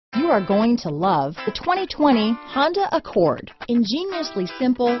are going to love the 2020 Honda Accord. Ingeniously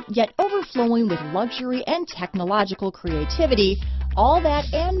simple, yet overflowing with luxury and technological creativity, all that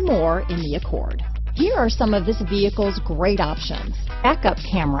and more in the Accord. Here are some of this vehicle's great options: backup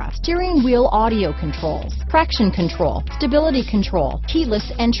camera, steering wheel audio controls, traction control, stability control, keyless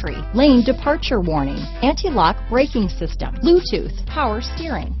entry, lane departure warning, anti-lock braking system, Bluetooth, power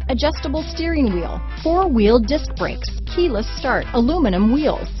steering, adjustable steering wheel, four-wheel disc brakes, keyless start, aluminum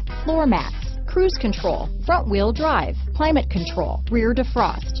wheels, floor mats, cruise control, front wheel drive, climate control, rear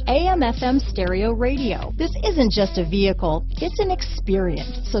defrost, AM/FM stereo radio. This isn't just a vehicle, it's an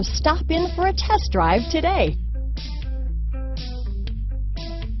experience. So stop in for a test drive today.